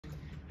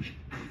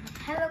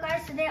Hello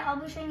guys, today I'll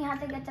be showing you how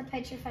to get the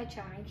Petrified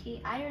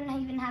chomik. I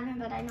don't even have him,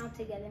 but I know how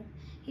to get him.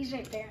 He's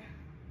right there.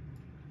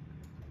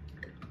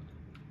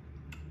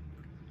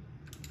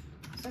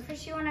 So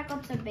first you want to go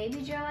to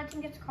baby jail, I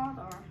think it's called,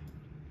 or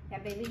yeah,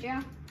 baby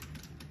jail.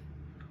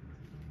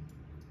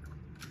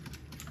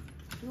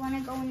 You want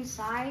to go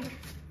inside.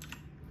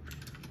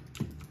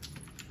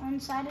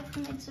 Inside of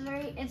him,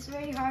 it's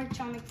very hard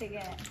chomik to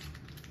get.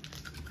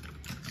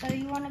 So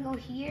you want to go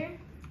here.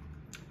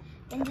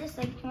 In this,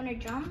 like, you want to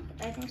jump?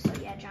 I think so,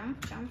 yeah,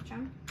 jump.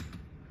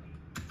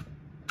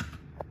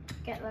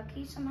 Get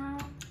lucky somehow.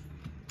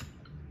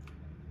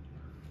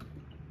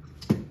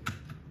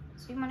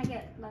 So you want to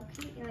get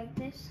lucky like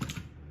this.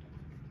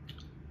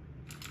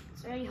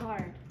 It's very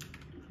hard.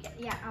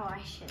 Yeah, oh, I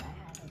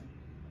have it.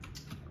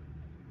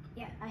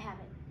 Yeah, I have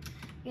it.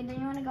 Okay, then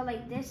you want to go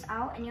like this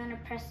out, and you want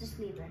to press this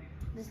lever.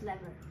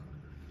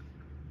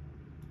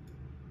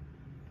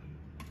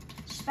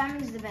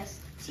 Spamming is the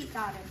best. See,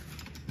 got it.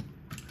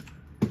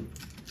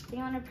 Then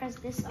you want to press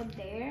this up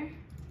there.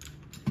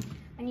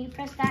 When you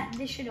press that,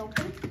 this should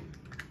open.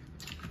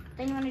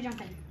 Then you want to jump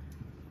in.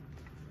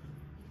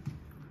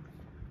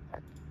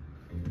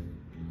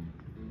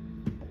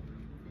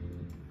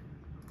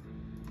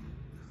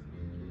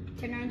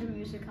 Turn the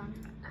music on.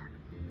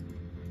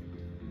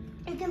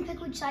 You can pick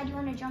which side you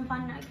want to jump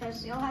on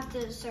because you'll have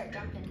to start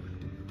jumping.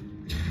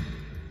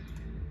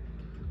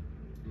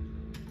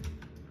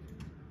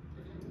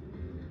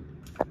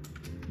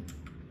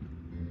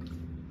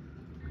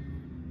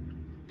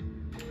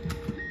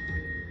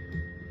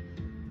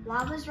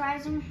 Lava's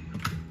rising.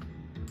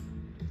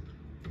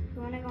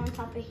 You want to go on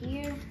top of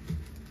here.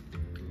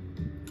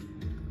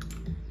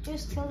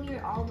 Just till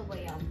you're all the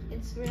way up.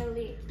 It's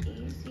really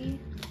easy.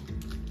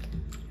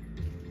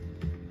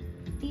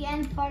 The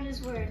end part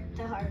is where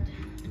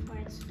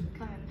it's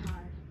becoming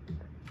hard.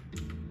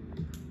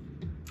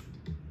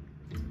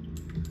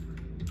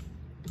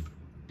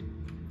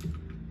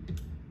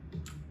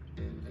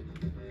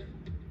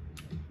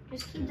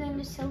 Just keep doing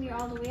this till you're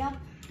all the way up.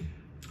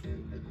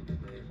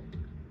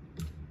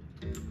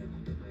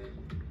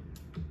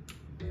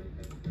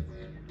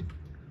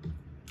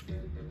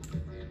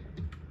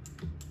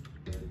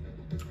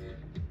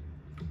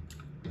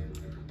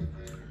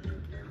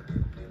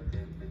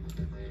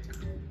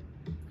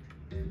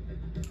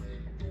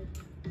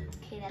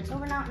 That's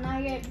over now. Now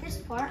you're at this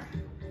part.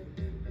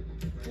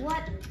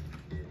 What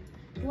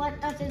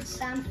does it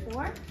stand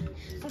for?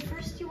 So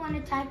first you want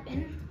to type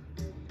in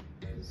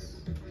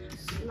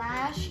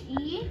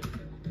 /E,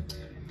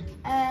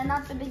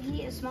 not the big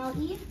E, a small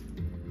E.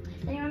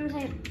 Then you want to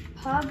type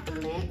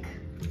public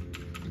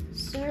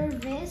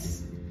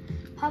service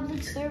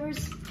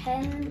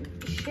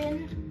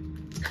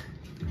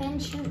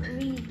pension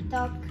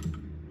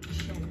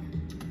reduction.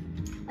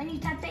 When you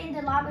type that in,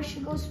 the lava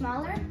should go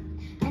smaller.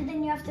 And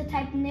then you have to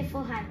type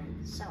Niflheim.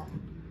 So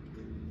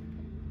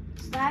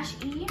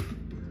 /E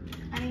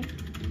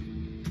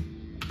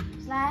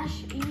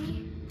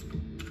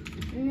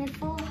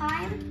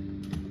Niflheim,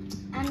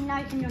 and now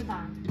you can jump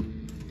on.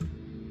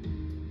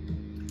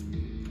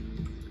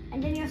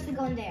 And then you have to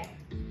go in there.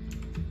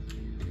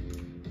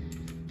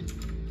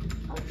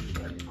 Oh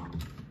shit. Oh.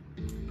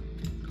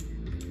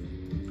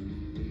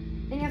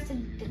 Then you have to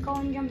go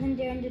and jump in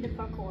there and do the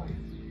parkour.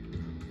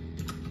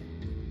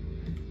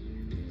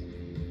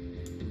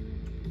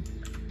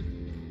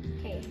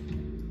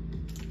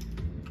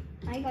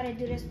 Now you gotta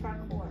do this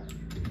parkour.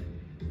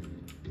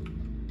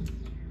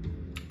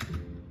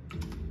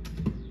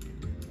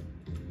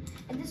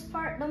 At this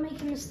part, don't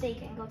make a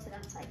mistake and go to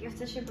that side. You're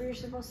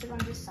supposed to go on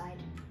this side.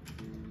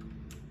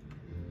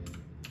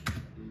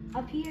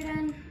 Up here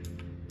then,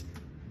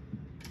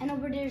 and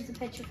over there's the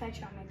Petrified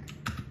chomik.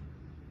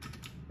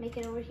 Make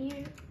it over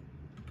here.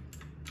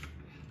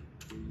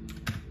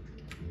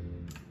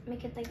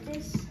 Make it like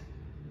this.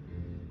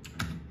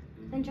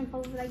 Then jump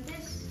over like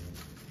this.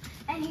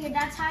 And here,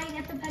 that's how you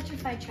get the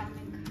Petrified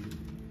chomik.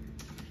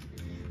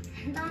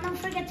 Don't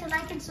forget to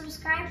like and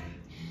subscribe.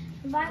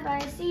 Bye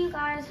bye. See you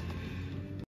guys.